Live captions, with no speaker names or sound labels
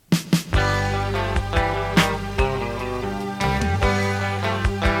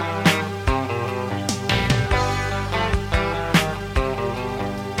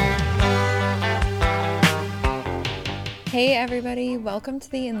everybody, welcome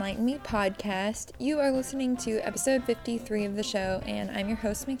to the Enlighten Me podcast. You are listening to episode 53 of the show, and I'm your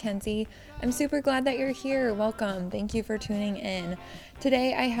host, Mackenzie. I'm super glad that you're here. Welcome. Thank you for tuning in.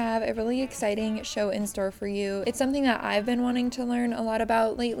 Today, I have a really exciting show in store for you. It's something that I've been wanting to learn a lot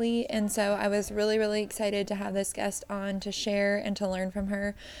about lately, and so I was really excited to have this guest on to share and to learn from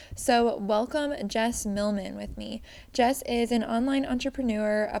her. So welcome Jess Millman with me. Jess is an online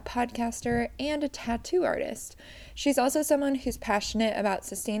entrepreneur, a podcaster, and a tattoo artist. She's also someone who's passionate about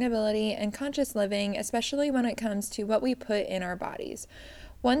sustainability and conscious living, especially when it comes to what we put in our bodies.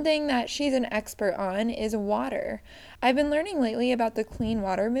 One thing that she's an expert on is water. I've been learning lately about the clean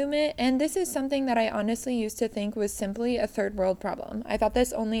water movement, and this is something that I honestly used to think was simply a third world problem. I thought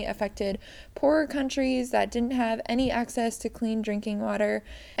this only affected poorer countries that didn't have any access to clean drinking water,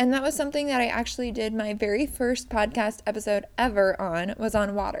 and that was something that I actually did my very first podcast episode ever on, was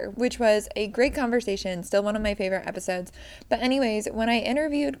on water, which was a great conversation, still one of my favorite episodes. But anyways, when I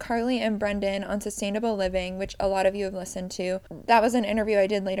interviewed Carly and Brendan on sustainable living, which a lot of you have listened to, that was an interview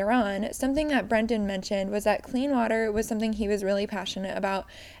I did later on. Something that Brendan mentioned was that clean water was something he was really passionate about,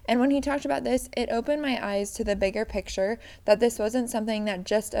 and when he talked about this, it opened my eyes to the bigger picture, that this wasn't something that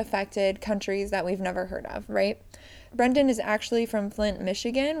just affected countries that we've never heard of, right? Brendan is actually from Flint,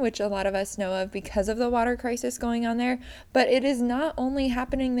 Michigan, which a lot of us know of because of the water crisis going on there, but it is not only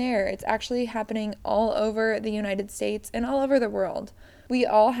happening there, it's actually happening all over the United States and all over the world. We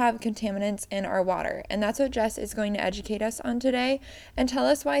all have contaminants in our water, and that's what Jess is going to educate us on today and tell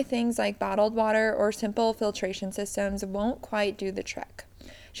us why things like bottled water or simple filtration systems won't quite do the trick.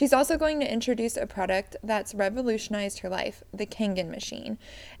 She's also going to introduce a product that's revolutionized her life, the Kangen machine,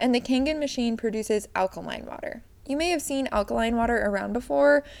 and the Kangen machine produces alkaline water. You may have seen alkaline water around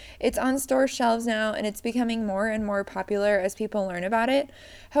before. It's on store shelves now, and it's becoming more and more popular as people learn about it.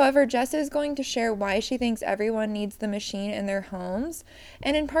 However, Jess is going to share why she thinks everyone needs the machine in their homes.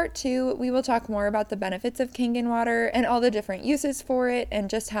 And in part 2, we will talk more about the benefits of Kangen water and all the different uses for it and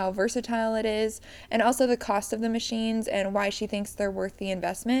just how versatile it is, and also the cost of the machines and why she thinks they're worth the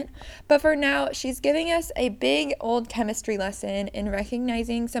investment. But for now, she's giving us a big old chemistry lesson in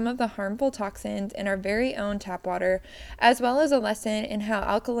recognizing some of the harmful toxins in our very own tap water, as well as a lesson in how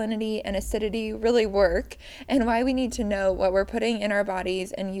alkalinity and acidity really work and why we need to know what we're putting in our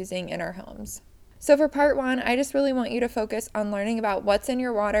bodies and using in our homes. So for part 1, I just really want you to focus on learning about what's in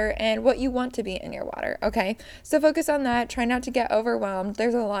your water and what you want to be in your water, okay? So focus on that. Try not to get overwhelmed.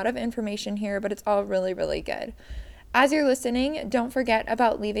 There's a lot of information here, but it's all really good. As you're listening, don't forget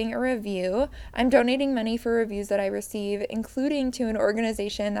about leaving a review. I'm donating money for reviews that I receive, including to an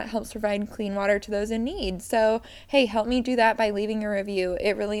organization that helps provide clean water to those in need. So, hey, help me do that by leaving a review.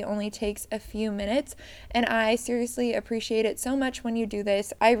 It really only takes a few minutes, and I seriously appreciate it so much when you do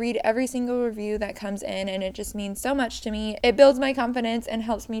this. I read every single review that comes in, and it just means so much to me. It builds my confidence and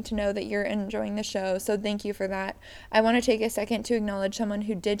helps me to know that you're enjoying the show, so thank you for that. I want to take a second to acknowledge someone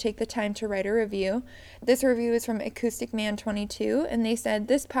who did take the time to write a review. This review is from Acoustic Man 22, and they said,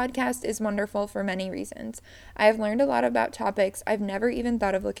 "This podcast is wonderful for many reasons. I have learned a lot about topics I've never even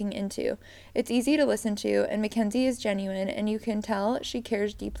thought of looking into. It's easy to listen to, and Mackenzie is genuine, and you can tell she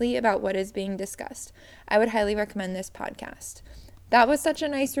cares deeply about what is being discussed. I would highly recommend this podcast." That was such a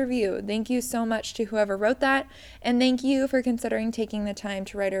nice review. Thank you so much to whoever wrote that, and thank you for considering taking the time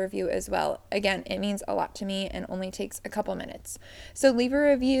to write a review as well. Again, it means a lot to me and only takes a couple minutes. So leave a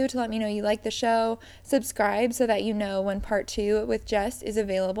review to let me know you like the show, subscribe so that you know when part 2 with Jess is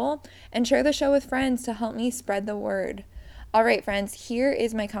available, and share the show with friends to help me spread the word. All right, friends, here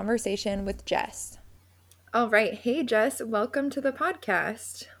is my conversation with Jess. All right, hey Jess, welcome to the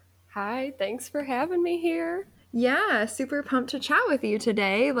podcast. Hi, thanks for having me here. Yeah, super pumped to chat with you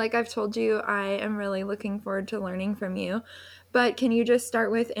today. Like I've told you, I am really looking forward to learning from you. But can you just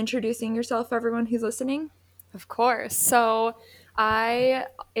start with introducing yourself for everyone who's listening? Of course. So I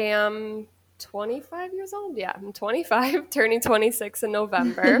am 25 years old. Yeah, I'm 25, turning 26 in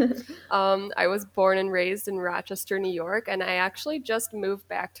November. I was born and raised in Rochester, New York, and I actually just moved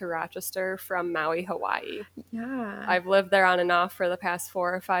back to Rochester from Maui, Hawaii. Yeah. I've lived there on and off for the past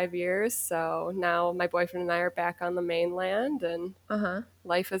 4 or 5 years, so now my boyfriend and I are back on the mainland, and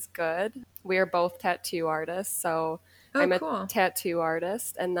life is good. We are both tattoo artists, so I'm a tattoo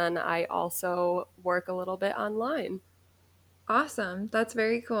artist, and then I also work a little bit online. Awesome. That's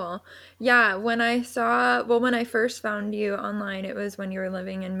very cool. Yeah, when I first found you online, it was when you were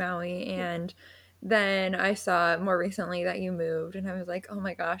living in Maui, and then I saw more recently that you moved, and I was like, oh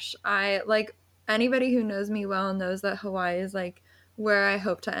my gosh, anybody who knows me well knows that Hawaii is like where I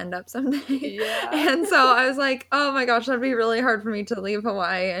hope to end up someday. Yeah. And so I was like, oh my gosh, that'd be really hard for me to leave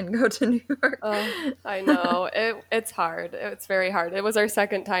Hawaii and go to New York. Oh, I know. It's hard. It's very hard. It was our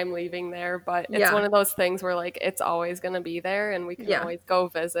second time leaving there, but it's Yeah. one of those things where like it's always going to be there and we can Yeah. always go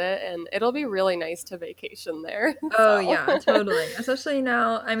visit and it'll be really nice to vacation there. Oh So, yeah, totally. Especially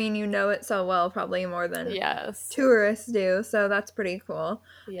now, I mean, you know it so well, probably more than yes. tourists do, so that's pretty cool.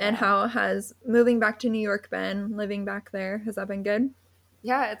 And Yeah. how has moving back to New York been, living back there? Has that been good?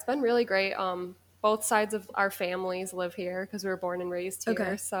 Yeah, it's been really great. Both sides of our families live here because we were born and raised here.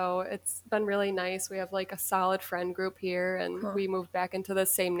 Okay, So it's been really nice. We have like a solid friend group here, and cool. we moved back into the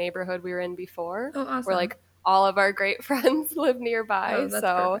same neighborhood we were in before, Oh, where awesome. like all of our great friends live Oh, nearby. that's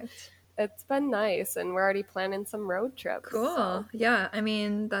So perfect. it's been nice, and we're already planning some road trips. Cool. So Yeah, I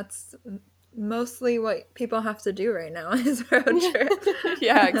mean, that's mostly what people have to do right now is road trip.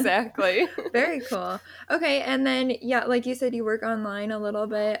 yeah, exactly. Very cool. Okay, and then yeah, like you said, you work online a little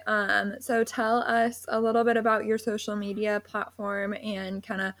bit. So tell us a little bit about your social media platform and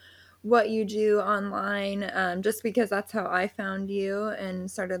kind of what you do online, just because that's how I found you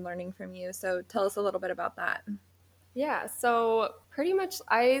and started learning from you. So tell us a little bit about that. Yeah, so pretty much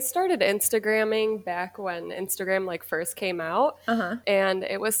I started Instagramming back when Instagram like first came out, Uh-huh. and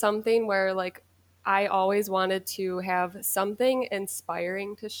it was something where like I always wanted to have something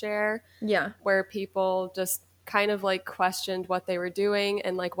inspiring to share Yeah. where people just kind of like questioned what they were doing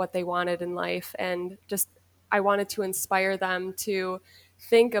and like what they wanted in life and just I wanted to inspire them to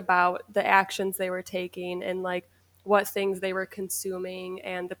think about the actions they were taking and like what things they were consuming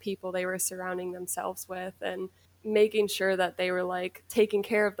and the people they were surrounding themselves with and making sure that they were like taking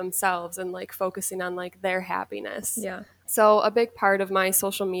care of themselves and like focusing on like their happiness. Yeah. So a big part of my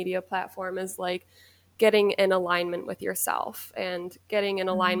social media platform is like getting in alignment with yourself. And getting in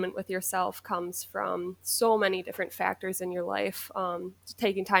Mhm. alignment with yourself comes from so many different factors in your life.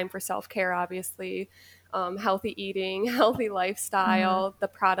 Taking time for self care, obviously, healthy eating, healthy Mhm. lifestyle, the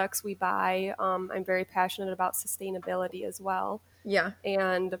products we buy. I'm very passionate about sustainability as well. Yeah.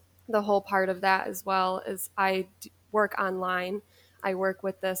 And the whole part of that as well is work online. I work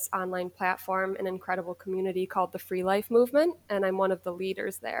with this online platform, an incredible community called the Free Life Movement, and I'm one of the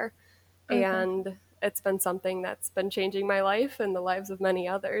leaders there. Okay. And it's been something that's been changing my life and the lives of many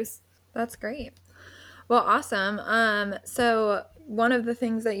others. That's great. Well, awesome. So one of the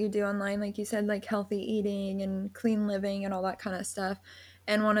things that you do online, like you said, like healthy eating and clean living and all that kind of stuff.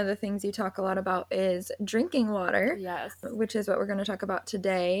 And one of the things you talk a lot about is drinking water, Yes. which is what we're going to talk about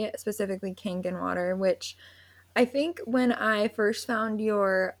today, specifically Kangen water, which I think when I first found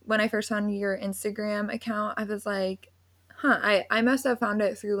your Instagram account, I was like, huh, I must have found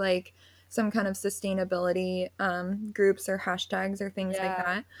it through like some kind of sustainability groups or hashtags or things like Yeah.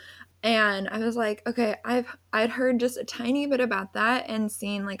 that. And I was like, okay, I'd heard just a tiny bit about that and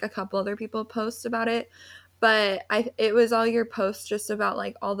seen like a couple other people post about it, but it was all your posts just about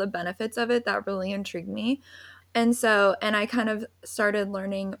like all the benefits of it that really intrigued me. And I kind of started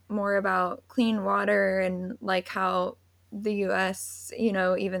learning more about clean water and like how the US,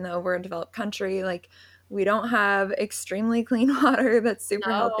 even though we're a developed country, like we don't have extremely clean water that's super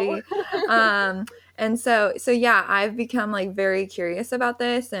No. healthy. Um, and so yeah, I've become like very curious about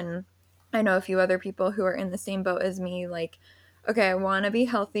this, and I know a few other people who are in the same boat as me, like, okay, I want to be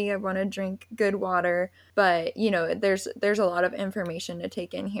healthy, I want to drink good water, but there's a lot of information to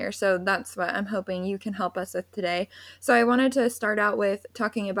take in here. So that's what I'm hoping you can help us with today. So I wanted to start out with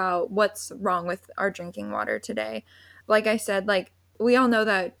talking about what's wrong with our drinking water today. Like I said, like we all know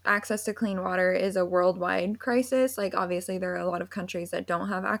that access to clean water is a worldwide crisis. Like obviously there are a lot of countries that don't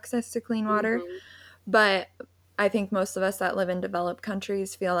have access to clean water, hmm but I think most of us that live in developed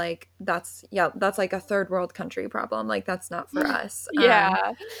countries feel like that's like a third world country problem. Like that's not for us.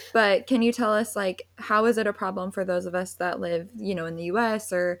 Yeah. But can you tell us like how is it a problem for those of us that live, in the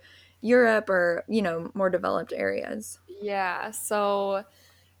US or Europe or, more developed areas? Yeah. So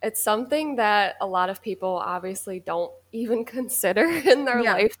it's something that a lot of people obviously don't even consider in their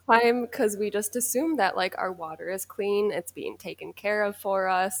Yeah. lifetime because we just assume that like our water is clean, it's being taken care of for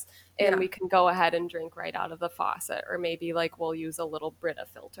us, and Yeah. we can go ahead and drink right out of the faucet, or maybe like we'll use a little Brita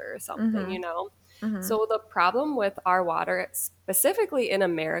filter or something, Mhm. Mhm. So the problem with our water, specifically in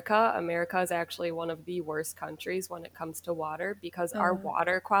America, America is actually one of the worst countries when it comes to water because our Oh.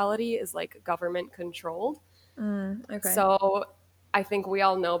 water quality is like government controlled. Okay. So I think we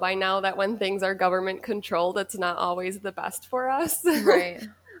all know by now that when things are government controlled, it's not always the best for us. Right.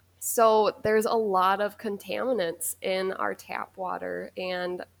 So there's a lot of contaminants in our tap water,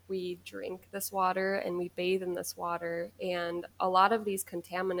 and we drink this water and we bathe in this water. And a lot of these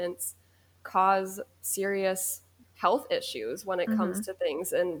contaminants cause serious health issues when it comes Mhm. to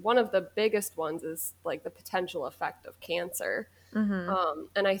things. And one of the biggest ones is like the potential effect of cancer. Mhm.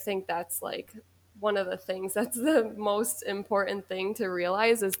 And I think that's like one of the things that's the most important thing to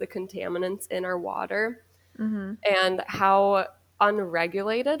realize is the contaminants in our water Mhm. and how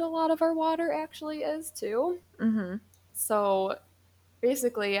unregulated a lot of our water actually is too. Mhm. So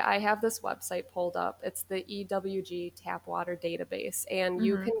basically, I have this website pulled up. It's the EWG tap water database, and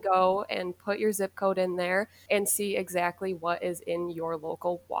you Mhm. can go and put your zip code in there and see exactly what is in your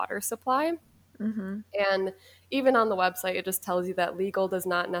local water supply. Mhm. And even on the website, it just tells you that legal does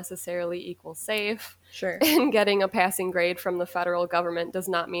not necessarily equal safe. Sure. And getting a passing grade from the federal government does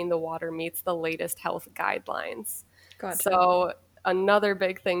not mean the water meets the latest health guidelines. Gotcha. So, another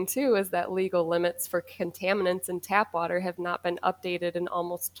big thing, too, is that legal limits for contaminants in tap water have not been updated in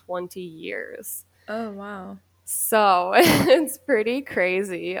almost 20 years. Oh, wow. So it's pretty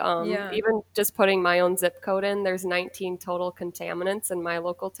crazy. Yeah. Even just putting my own zip code in, there's 19 total contaminants in my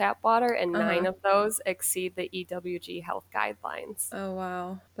local tap water, and nine Uh-huh. of those exceed the EWG health guidelines. Oh,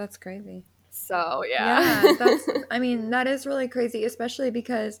 wow. That's crazy. So Yeah, yeah. I mean, that is really crazy, especially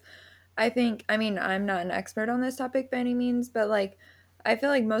because I mean, I'm not an expert on this topic by any means, but like, I feel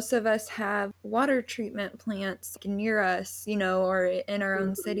like most of us have water treatment plants near us, or in our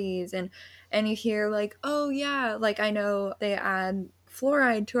own Mhm. cities, and you hear like, oh yeah, like I know they add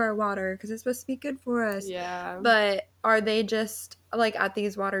fluoride to our water because it's supposed to be good for us, Yeah. but are they just like at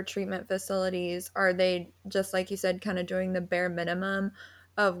these water treatment facilities? Are they just like you said, kind of doing the bare minimum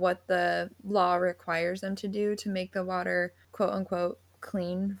of what the law requires them to do to make the water quote unquote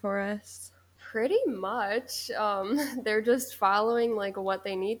clean for us? Pretty much. They're just following like what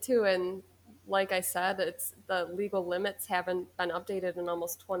they need to, and like I said, it's the legal limits haven't been updated in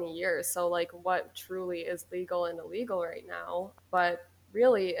almost 20 years. So like what truly is legal and illegal right now? But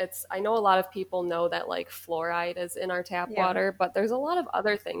really it's I know a lot of people know that like fluoride is in our tap Yeah. water, but there's a lot of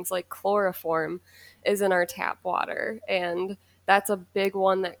other things like chloroform is in our tap water, and that's a big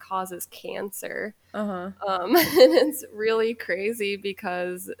one that causes cancer. Uh-huh. And it's really crazy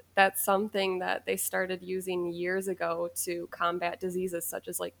because that's something that they started using years ago to combat diseases such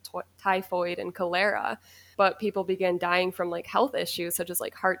as like typhoid and cholera. But people began dying from like health issues such as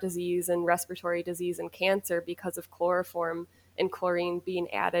like heart disease and respiratory disease and cancer because of chloroform and chlorine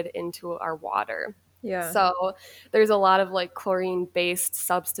being added into our water. Yeah. So there's a lot of like chlorine based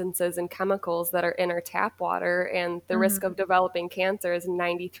substances and chemicals that are in our tap water, and the risk Mhm. of developing cancer is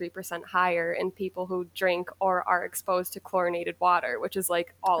 93% higher in people who drink or are exposed to chlorinated water, which is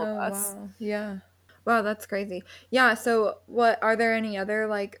like all of Oh, us. wow. Yeah. Wow, that's crazy. Yeah, so what are there any other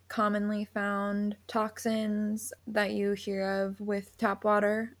like commonly found toxins that you hear of with tap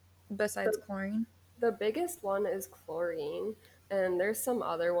water besides The, chlorine? the biggest one is chlorine, and there's some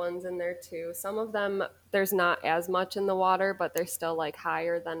other ones in there too. Some of them, there's not as much in the water, but they're still like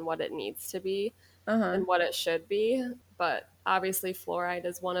higher than what it needs to be Uh-huh. and what it should be. But obviously, fluoride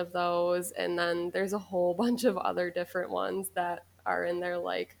is one of those. And then there's a whole bunch of other different ones that are in there.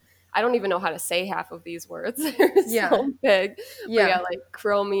 Like, I don't even know how to say half of these words. They're Yeah. so big. But yeah, Yeah. like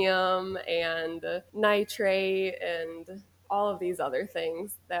chromium and nitrate and all of these other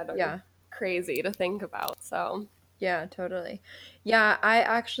things that are Yeah. crazy to think about. So, Yeah, totally. Yeah, I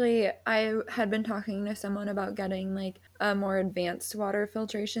had been talking to someone about getting like a more advanced water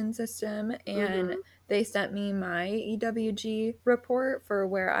filtration system, and hmm they sent me my EWG report for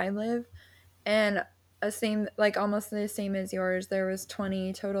where I live, and a same like almost the same as yours. There was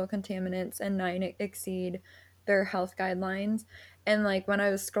 20 total contaminants and 9 exceed their health guidelines. And like when I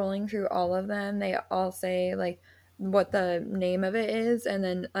was scrolling through all of them, they all say like what the name of it is, and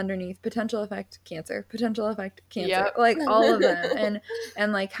then underneath potential effect cancer, potential effect cancer, yep. like all of them,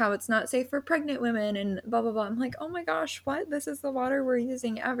 and like how it's not safe for pregnant women and blah blah blah. I'm like, oh my gosh, what, this is the water we're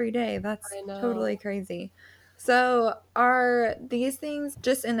using every day. That's I totally know. crazy. So, are these things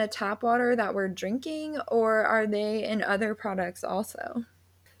just in the tap water that we're drinking, or are they in other products also?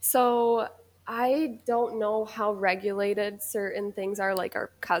 So I don't know how regulated certain things are, like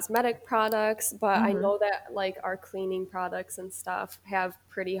our cosmetic products, but I Mm-hmm. know that like our cleaning products and stuff have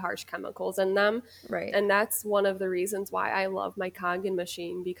pretty harsh chemicals in them. Right. And that's one of the reasons why I love my Kangen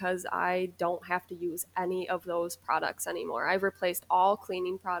machine because I don't have to use any of those products anymore. I've replaced all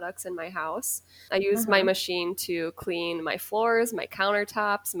cleaning products in my house. I use my Uh-huh. machine to clean my floors, my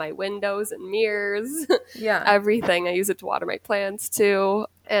countertops, my windows and mirrors, Yeah. everything. I use it to water my plants too.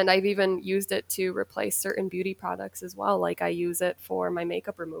 And I've even used it to replace certain beauty products as well. Like I use it for my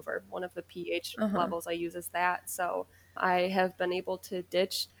makeup remover. One of the pH Uh-huh. levels I use is that. So I have been able to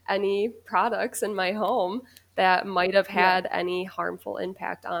ditch any products in my home that might have Yeah. had any harmful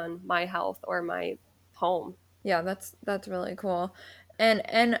impact on my health or my home. Yeah, that's really cool.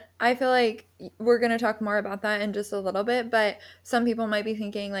 And I feel like we're going to talk more about that in just a little bit, but some people might be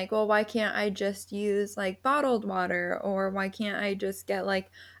thinking like, well, why can't I just use like bottled water, or why can't I just get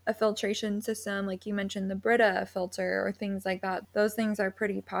like a filtration system like you mentioned, the Brita filter or things like that. Those things are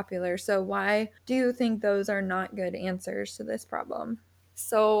pretty popular. So why do you think those are not good answers to this problem?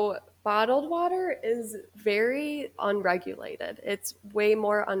 So, bottled water is very unregulated. It's way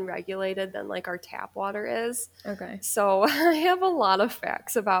more unregulated than like our tap water is. Okay. So, I have a lot of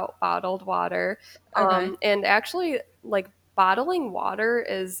facts about bottled water. Okay. And actually, like, bottling water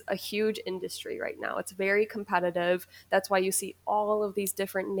is a huge industry right now. It's very competitive. That's why you see all of these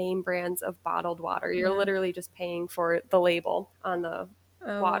different name brands of bottled water. You're Yeah. literally just paying for the label on the Oh,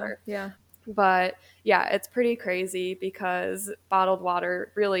 wow. water. Yeah. But yeah, it's pretty crazy because bottled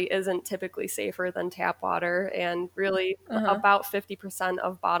water really isn't typically safer than tap water. And really, Uh-huh. about 50%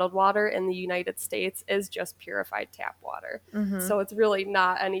 of bottled water in the United States is just purified tap water. Mhm. So it's really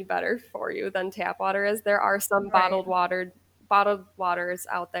not any better for you than tap water is. There are some Right. bottled waters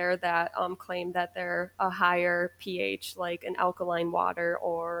out there that claim that they're a higher pH, like an alkaline water,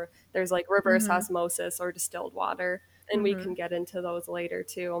 or there's like reverse Mhm. osmosis or distilled water, and we can Mhm. get into those later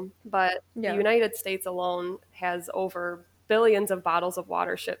too. But the Yeah. United States alone has over billions of bottles of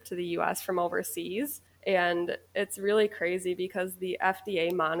water shipped to the US from overseas. And it's really crazy because the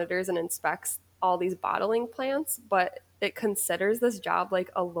FDA monitors and inspects all these bottling plants, but it considers this job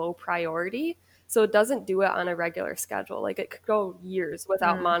like a low priority. So it doesn't do it on a regular schedule. Like it could go years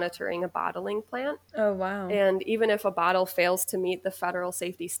without Mm. monitoring a bottling plant. Oh, wow. And even if a bottle fails to meet the federal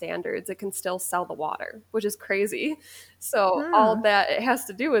safety standards, it can still sell the water, which is crazy. So, all Hmm. that it has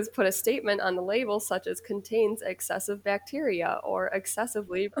to do is put a statement on the label, such as contains excessive bacteria or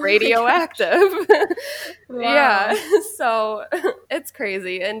excessively Oh my gosh. radioactive. Yeah. Wow. So, it's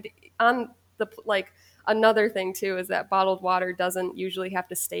crazy. And on the like, another thing too is that bottled water doesn't usually have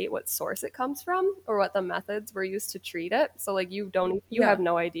to state what source it comes from or what the methods were used to treat it. So like you have Yeah.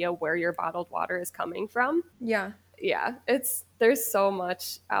 no idea where your bottled water is coming from. Yeah. Yeah, it's there's so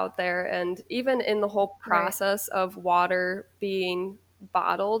much out there, and even in the whole Right. process of water being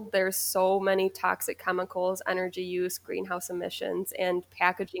bottled, there's so many toxic chemicals, energy use, greenhouse emissions, and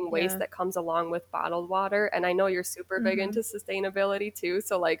packaging waste Yeah. that comes along with bottled water. And I know you're super big Hmm. into sustainability too,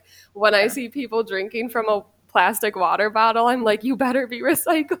 so like when I Yeah. see people drinking from a plastic water bottle, I'm like, you better be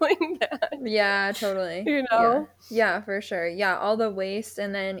recycling that, Yeah, totally. you Yeah. know? Yeah, for sure. Yeah, all the waste,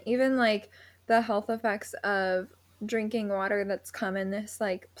 and then even like the health effects of drinking water that's come in this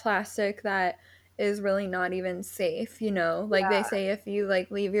like plastic that is really not even safe, you know? Like they Yeah, say if you like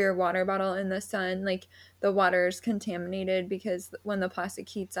leave your water bottle in the sun, like the water's contaminated because when the plastic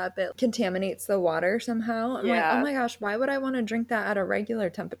heats up, it contaminates the water somehow. I'm like, "Oh yeah. my gosh, why would I want to drink that at a regular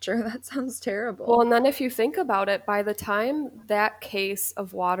temperature? That sounds Well, terrible." and then if you think about it, by the time that case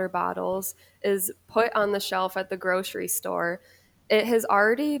of water bottles is put on the shelf at the grocery store, it has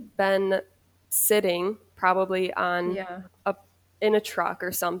already been sitting probably on Yeah, a in a truck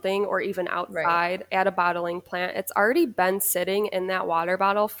or something, or even right. outside at a bottling plant. It's already been sitting in that water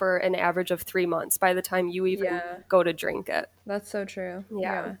bottle for an average of 3 months by the time you even Yeah. go to drink it. That's so true.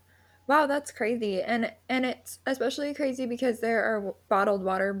 Yeah. Yeah. Wow, that's crazy. And it's especially crazy because there are bottled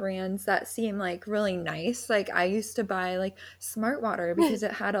water brands that seem like really nice. Like I used to buy like Smart Water because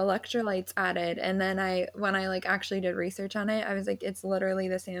it had electrolytes added, and then I when I like actually did research on it, I was like it's literally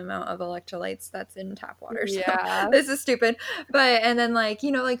the same amount of electrolytes that's in tap water. So Yeah. this is stupid. But and then like,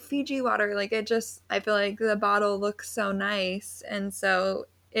 you know, like Fiji water, like it just I feel like the bottle looks so nice, and so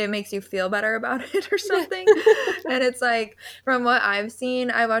it makes you feel better about it or something. And it's like from what I've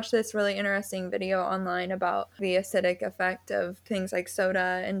seen, I watched this really interesting video online about the acidic effect of things like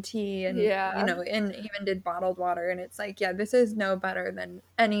soda and tea and, you Yeah. know, and even did bottled water. And it's like, yeah, this is no better than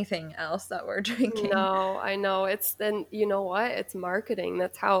anything else that we're drinking. No, I know. It's then you know what? It's marketing.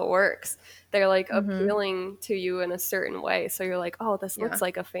 That's how it works. They're like Mm-hmm. appealing to you in a certain way. So you're like, "Oh, this looks Yeah.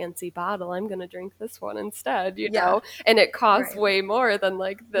 like a fancy bottle. I'm going to drink this one instead," you Yeah. know? And it costs Right. way more than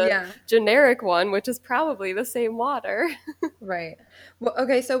like the Yeah. generic one, which is probably the same water. Right. Well,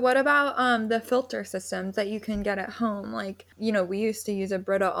 okay, so what about the filter systems that you can get at home? Like, you know, we used to use a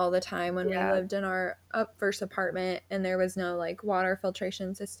Brita all the time when we Yeah. lived in our up first apartment and there was no like water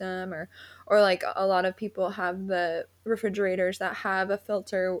filtration system, or like a lot of people have the refrigerators that have a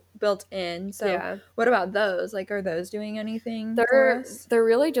filter built in. So, Yeah. what about those? Like are those doing anything for They're us? they're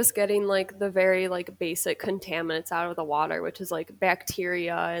really just getting like the very like basic contaminants out of the water, which is like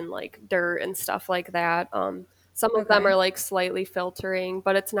bacteria and like dirt and stuff like that. Some of them are Okay. like slightly filtering,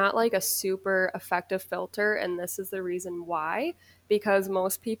 but it's not like a super effective filter, and this is the reason why. because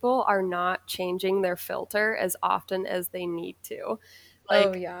most people are not changing their filter as often as they need to. Oh,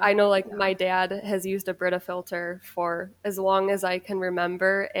 Like, yeah. I know, like, Yeah. my dad has used a Brita filter for as long as I can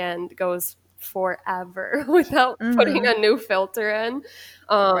remember and goes forever without putting Mm-hmm. a new filter in.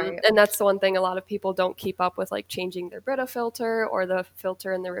 Right. And that's the one thing a lot of people don't keep up with, like changing their Brita filter or the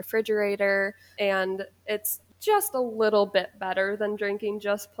filter in the refrigerator. And it's just a little bit better than drinking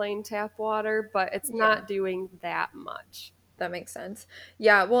just plain tap water, but it's Yeah. not doing that much. That makes sense.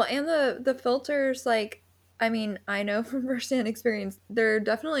 Yeah, well, and the filters, like, I mean, I know from firsthand experience, they're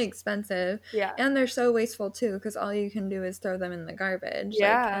definitely expensive, Yeah. and they're so wasteful too, because all you can do is throw them in the garbage,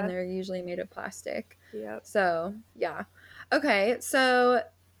 like, and Yeah. they're usually made of plastic. Yep. So, yeah. Okay, so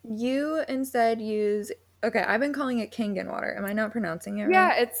you instead use, okay, I've been calling it Kangen water. Am I not pronouncing it Yeah,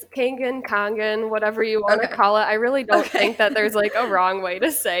 right? it's Kangen, Kangen, whatever you want to Okay. call it. I really don't Okay. think that there's like a wrong way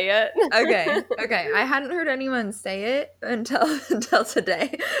to say it. Okay, okay. I hadn't heard anyone say it until until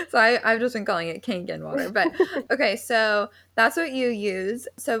today, so I've just been calling it Kangen water. But okay, so that's what you use.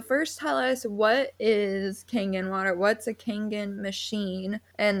 So first, tell us what is Kangen water? What's a Kangen machine,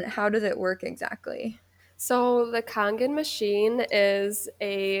 and how does it work exactly? So, the Kangen machine is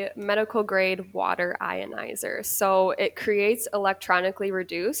a medical grade water ionizer. So, it creates electronically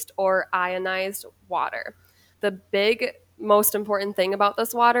reduced or ionized water. The big, most important thing about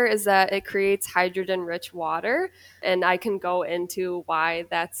this water is that it creates hydrogen rich water. And I can go into why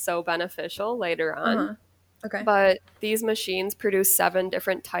that's so beneficial later Uh on. huh. Okay. But these machines produce 7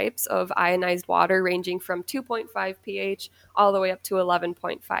 different types of ionized water, ranging from 2.5 pH all the way up to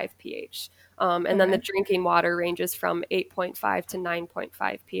 11.5 pH. And then the Okay. drinking water ranges from 8.5 to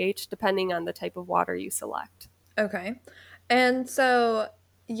 9.5 pH, depending on the type of water you select. Okay. And so,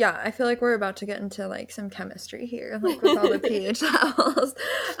 yeah, I feel like we're about to get into like some chemistry here, like with all the pH levels.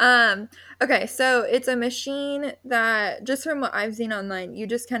 Um, okay, so it's a machine that, just from what I've seen online, you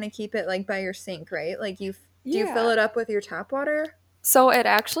just kind of keep it like by your sink, right? Like do you fill Yeah. it up with your tap water? So it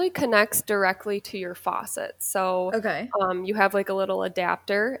actually connects directly to your faucet. So Okay. you have like a little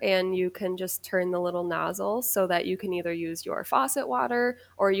adapter and you can just turn the little nozzle so that you can either use your faucet water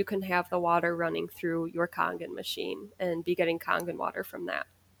or you can have the water running through your Kangen machine and be getting Kangen water from that.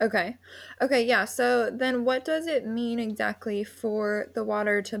 Okay. Okay, yeah. So then what does it mean exactly for the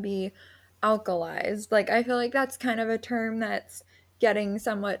water to be alkalized? Like, I feel like that's kind of a term that's getting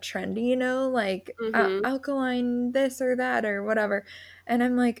somewhat trendy, like Hmm. alkaline this or that or whatever. And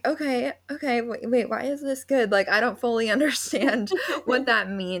I'm like, okay, okay, wait, why is this good? Like, I don't fully understand what that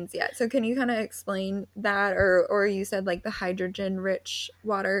means yet. So can you kind of explain that, or you said like the hydrogen rich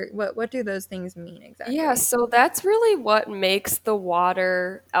water? What do those things mean Yeah, exactly? so that's really what makes the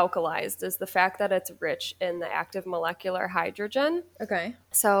water alkalized is the fact that it's rich in the active molecular hydrogen. Okay.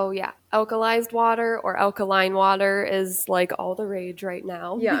 So, yeah, alkalized water or alkaline water is like all the rage right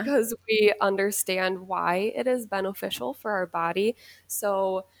now Yeah. because we understand why it is beneficial for our body.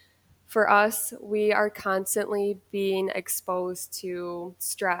 So, for us, we are constantly being exposed to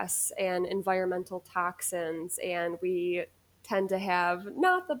stress and environmental toxins, and we tend to have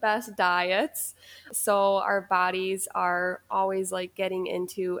not the best diets. So our bodies are always like getting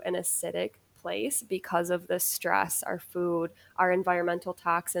into an acidic place because of the stress, our food, our environmental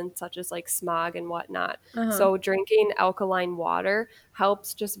toxins, such as like smog and whatnot. Uh-huh. So drinking alkaline water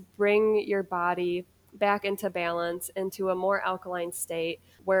helps just bring your body back into balance, into a more alkaline state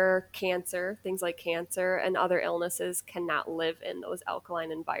where cancer, things like cancer and other illnesses cannot live in those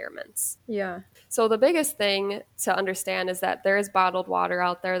alkaline environments. Yeah. So the biggest thing to understand is that there is bottled water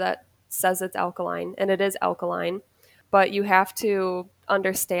out there that says it's alkaline, and it is alkaline, but you have to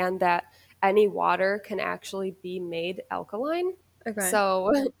understand that any water can actually be made alkaline. Okay.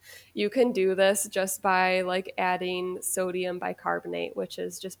 So you can do this just by like adding sodium bicarbonate, which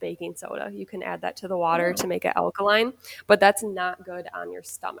is just baking soda. You can add that to the water Oh. to make it alkaline, but that's not good on your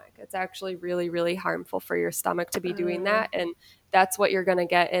stomach. It's actually really, really harmful for your stomach to be doing Oh. that. And that's what you're going to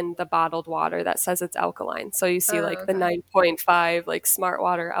get in the bottled water that says it's alkaline. So you see Oh, like the okay. 9.5, like smart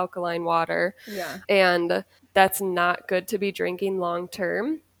water, alkaline water, Yeah. and that's not good to be drinking long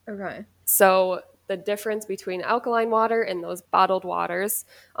term. Okay. So the difference between alkaline water and those bottled waters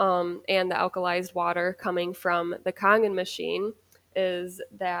and the alkalized water coming from the Kangen machine is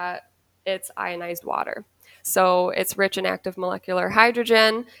that it's ionized water. So it's rich in active molecular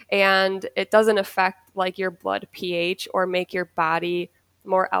hydrogen and it doesn't affect like your blood pH or make your body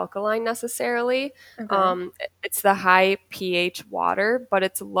more alkaline necessarily. Okay. It's the high pH water, but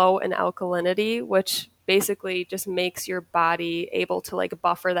it's low in alkalinity, which basically just makes your body able to like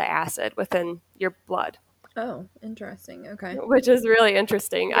buffer the acid within your blood. Oh, interesting. Okay. which is really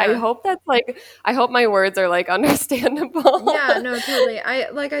interesting. I Yeah. hope that's I hope my words are like understandable. Yeah, no, totally.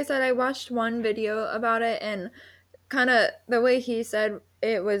 Like I said, I watched one video about it, and kind of the way he said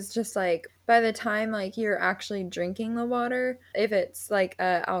it was just like by the time like you're actually drinking the water, if it's like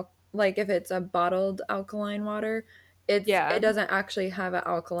like if it's a bottled alkaline water, it Yeah. doesn't actually have an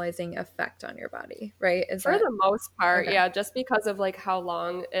alkalizing effect on your body, right? Is For that the most part, okay? yeah, just because of like how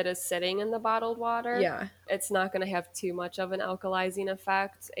long it is sitting in the bottled water, Yeah. it's not going to have too much of an alkalizing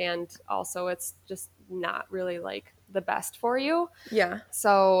effect. And also, it's just not really like the best for you. Yeah.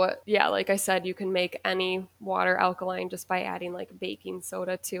 So, yeah, like I said, you can make any water alkaline just by adding like baking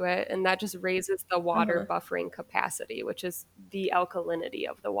soda to it. And that just raises the water Uh-huh. buffering capacity, which is the alkalinity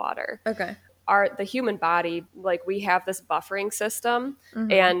of the water. Okay. The human body, like we have this buffering system,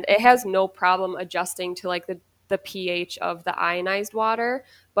 Mhm. and it has no problem adjusting to like the pH of the ionized water.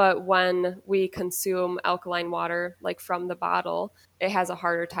 But when we consume alkaline water like from the bottle, it has a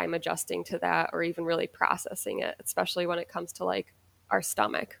harder time adjusting to that or even really processing it, especially when it comes to like our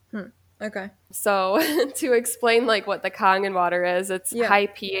stomach. Okay. So to explain like what the Kangen water is, it's Yeah. high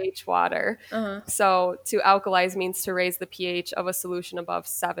pH water. Uh-huh. So to alkalize means to raise the pH of a solution above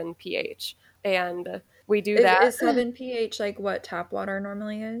 7 pH. And we do that. Is 7 pH like what tap water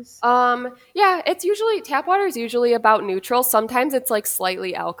normally is? Yeah, it's usually tap water is usually about neutral. Sometimes it's like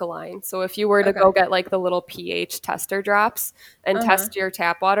slightly alkaline. So if you were to go Okay. get like the little pH tester drops and Uh-huh. test your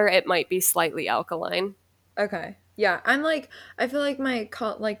tap water, it might be slightly alkaline. Okay. Yeah, I feel like my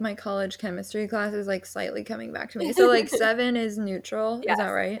college chemistry class is like slightly coming back to me. So like 7 is neutral, is that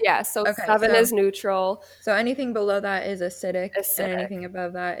Yes. right? Yeah, so Okay, 7 is neutral. so anything below that is acidic and Acidic. anything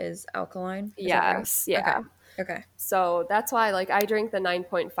above that is alkaline. Is that right? Yes, yeah. Okay. Okay. So that's why like I drink the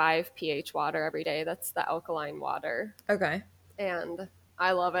 9.5 pH water every day. That's the alkaline water. Okay. And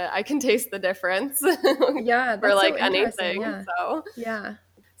I love it. I can taste the difference Yeah, for that's like so interesting. anything. Yeah. So Yeah.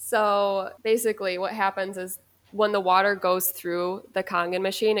 so basically, what happens is when the water goes through the Kangen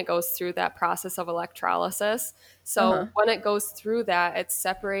machine, it goes through that process of electrolysis. Uh-huh. So when it goes through that, it's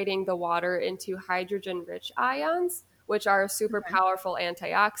separating the water into hydrogen rich ions, which are a super Okay. powerful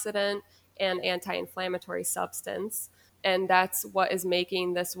antioxidant and anti inflammatory substance. And that's what is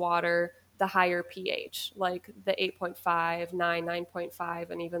making this water the higher pH, like the 8.5,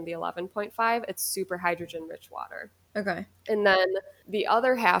 9.5, and even the 11.5. It's super hydrogen rich water. Okay. And then the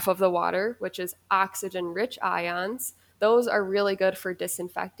other half of the water, which is oxygen rich ions, those are really good for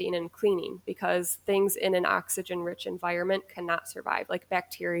disinfecting and cleaning because things in an oxygen rich environment cannot survive, like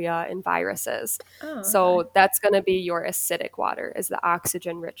bacteria and viruses. Oh, okay. So that's going to be your acidic water, is the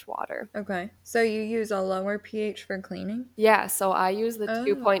oxygen rich water. Okay. So you use a lower pH for cleaning? Yeah, so I use the Oh,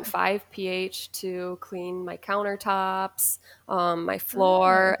 okay. 2.5 pH to clean my countertops, my Oh,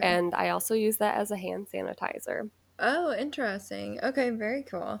 floor, okay. and I also use that as a hand sanitizer. Oh, interesting. Okay, very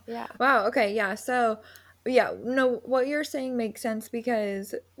cool. Yeah. Wow, okay, yeah. So, yeah, no, what you're saying makes sense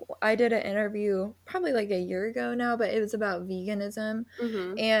because I did an interview probably like a year ago now, but it was about veganism.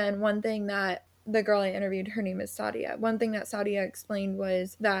 Hmm. And one thing that the girl I interviewed, her name is Sadia. One thing that Sadia explained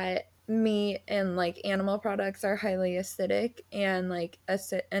was that meat and like animal products are highly acidic, and like an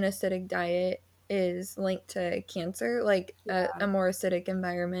acidic diet is linked to cancer, like Yeah. a more acidic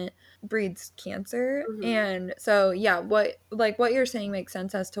environment breeds cancer. Hmm. And so yeah, what you're saying makes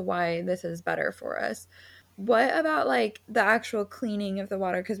sense as to why this is better for us. What about like the actual cleaning of the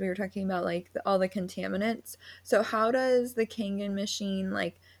water, because we were talking about like all the contaminants. So how does the Kangen machine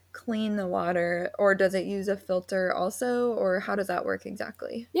like clean the water, or does it use a filter also, or how does that work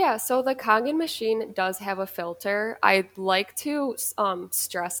exactly? Yeah, so the Kangen machine does have a filter. I'd like to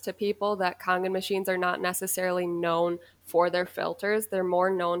stress to people that Kangen machines are not necessarily known for their filters. They're more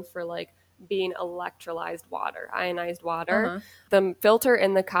known for like being electrolyzed water, ionized water. Uh-huh. The filter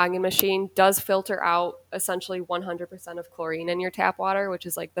in the Kangen machine does filter out essentially 100% of chlorine in your tap water, which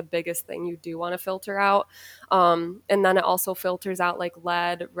is like the biggest thing you do want to filter out. And then it also filters out like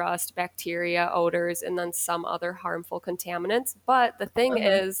lead, rust, bacteria, odors, and then some other harmful contaminants. But the thing Uh-huh.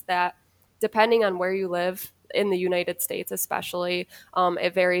 is that depending on where you live, in the United States, especially,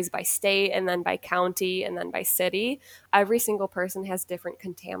 it varies by state and then by county and then by city. Every single person has different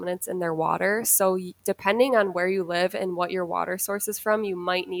contaminants in their water. So, depending on where you live and what your water source is from, you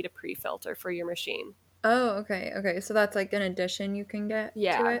might need a pre filter for your machine. Oh, okay. Okay. So that's like an addition you can get to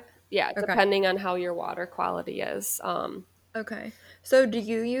Yeah. it. Yeah. Okay. Depending on how your water quality is. Okay. So do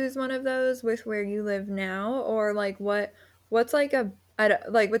you use one of those with where you live now, or like what's like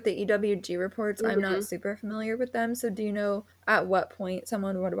like with the EWG reports, I'm not Mhm. super familiar with them. So do you know at what point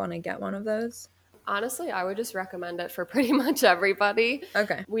someone would want to get one of those? Honestly, I would just recommend it for pretty much everybody.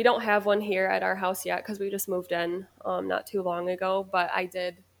 Okay. We don't have one here at our house yet because we just moved in not too long ago, but I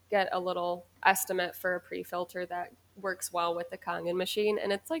did get a little estimate for a pre-filter that works well with the Kangen machine,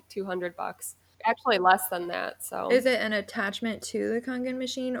 and it's like $200. Actually less than that, so. Is it an attachment to the Kangen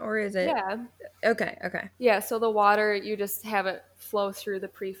machine, or is it? Yeah. Okay. Yeah, so the water, you just have it flow through the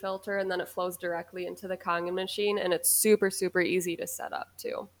pre-filter and then it flows directly into the Kangen machine, and it's super, super easy to set up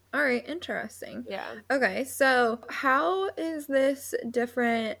too. All right, interesting. Yeah. Okay, so how is this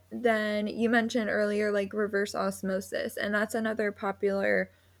different than you mentioned earlier, like reverse osmosis? And that's another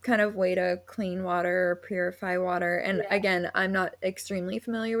popular kind of way to clean water or purify water. And Yeah. again, I'm not extremely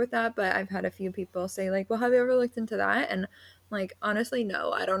familiar with that, but I've had a few people say, like, well, have you ever looked into that? And like, honestly,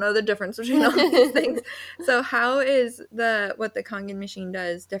 no, I don't know the difference between all these things. So how is what the Kangen machine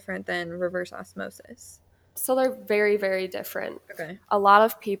does different than reverse osmosis? So they're very, very different. Okay. A lot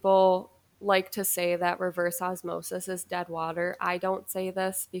of people like to say that reverse osmosis is dead water. I don't say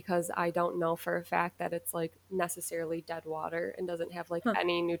this because I don't know for a fact that it's like necessarily dead water and doesn't have like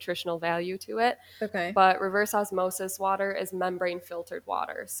any nutritional value to it. Okay. But reverse osmosis water is membrane filtered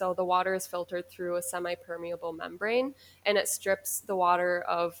water. So the water is filtered through a semi-permeable membrane, and it strips the water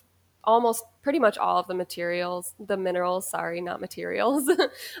of almost pretty much all of the minerals, sorry, not materials,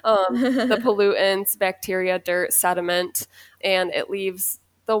 the pollutants, bacteria, dirt, sediment, and it leaves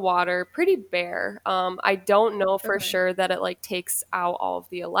the water pretty bare. I don't know for sure that it like takes out all of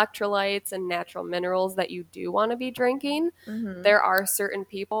the electrolytes and natural minerals that you do want to be drinking. Mm-hmm. There are certain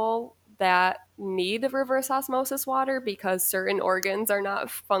people that need reverse osmosis water because certain organs are not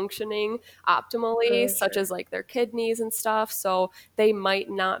functioning optimally, such as like their kidneys and stuff. So they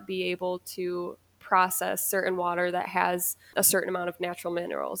might not be able to process certain water that has a certain amount of natural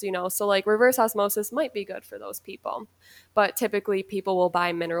minerals, you know? So like reverse osmosis might be good for those people. But typically people will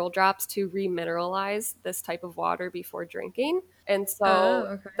buy mineral drops to remineralize this type of water before drinking. And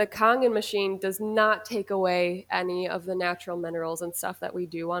so the Kangen machine does not take away any of the natural minerals and stuff that we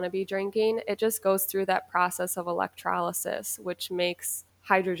do want to be drinking. It just goes through that process of electrolysis, which makes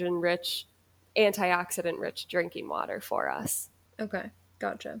hydrogen-rich, antioxidant-rich drinking water for us. Okay,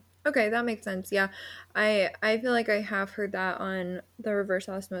 gotcha. Okay, that makes sense. Yeah, I feel like I have heard that on the reverse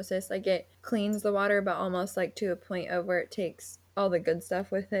osmosis. Like it cleans the water, but almost like to a point of where it takes all the good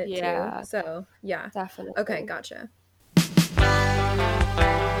stuff with it too. So yeah, definitely. Okay, gotcha.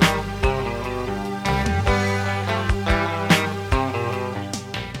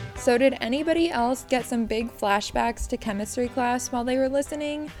 So did anybody else get some big flashbacks to chemistry class while they were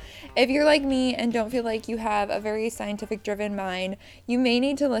listening? If you're like me and don't feel like you have a very scientific driven mind, you may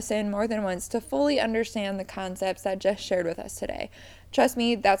need to listen more than once to fully understand the concepts that Jess shared with us today. Trust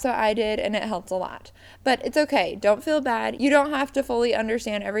me, that's what I did, and it helped a lot. But it's okay. Don't feel bad. You don't have to fully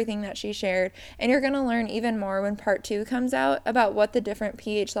understand everything that she shared, and you're going to learn even more when part 2 comes out about what the different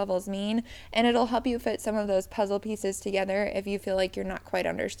pH levels mean, and it'll help you fit some of those puzzle pieces together if you feel like you're not quite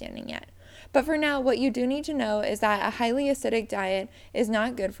understanding yet. But for now, what you do need to know is that a highly acidic diet is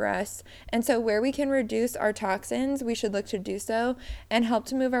not good for us, and so where we can reduce our toxins, we should look to do so and help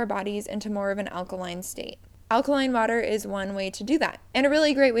to move our bodies into more of an alkaline state. Alkaline water is one way to do that, and a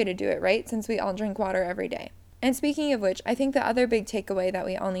really great way to do it, right? Since we all drink water every day. And speaking of which, I think the other big takeaway that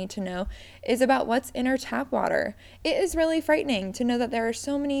we all need to know is about what's in our tap water. It is really frightening to know that there are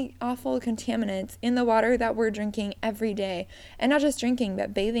so many awful contaminants in the water that we're drinking every day, and not just drinking,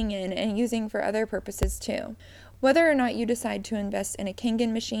 but bathing in and using for other purposes too. Whether or not you decide to invest in a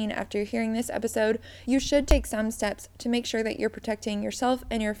Kangen machine after hearing this episode, you should take some steps to make sure that you're protecting yourself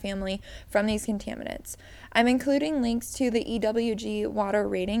and your family from these contaminants. I'm including links to the EWG water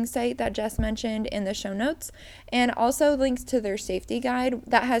rating site that Jess mentioned in the show notes, and also links to their safety guide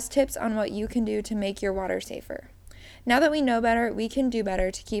that has tips on what you can do to make your water safer. Now that we know better, we can do better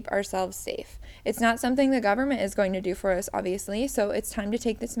to keep ourselves safe. It's not something the government is going to do for us, obviously, so it's time to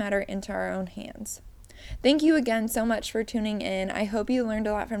take this matter into our own hands. Thank you again so much for tuning in. I hope you learned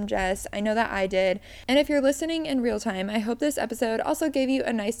a lot from Jess. I know that I did. And if you're listening in real time, I hope this episode also gave you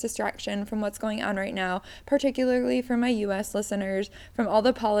a nice distraction from what's going on right now, particularly for my US listeners, from all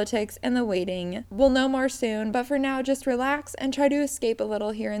the politics and the waiting. We'll know more soon, but for now, just relax and try to escape a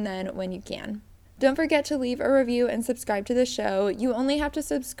little here and then when you can. Don't forget to leave a review and subscribe to the show. You only have to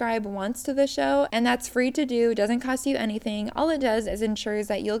subscribe once to the show, and that's free to do, doesn't cost you anything. All it does is ensures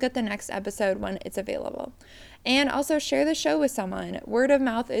that you'll get the next episode when it's available. And also share the show with someone. Word of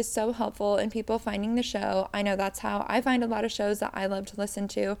mouth is so helpful in people finding the show. I know that's how I find a lot of shows that I love to listen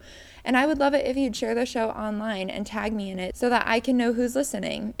to. And I would love it if you'd share the show online and tag me in it so that I can know who's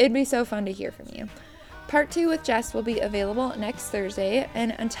listening. It'd be so fun to hear from you. Part 2 with Jess will be available next Thursday,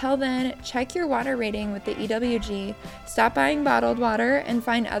 and until then, check your water rating with the EWG, stop buying bottled water, and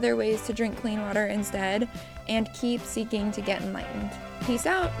find other ways to drink clean water instead, and keep seeking to get enlightened. Peace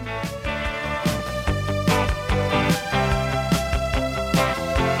out!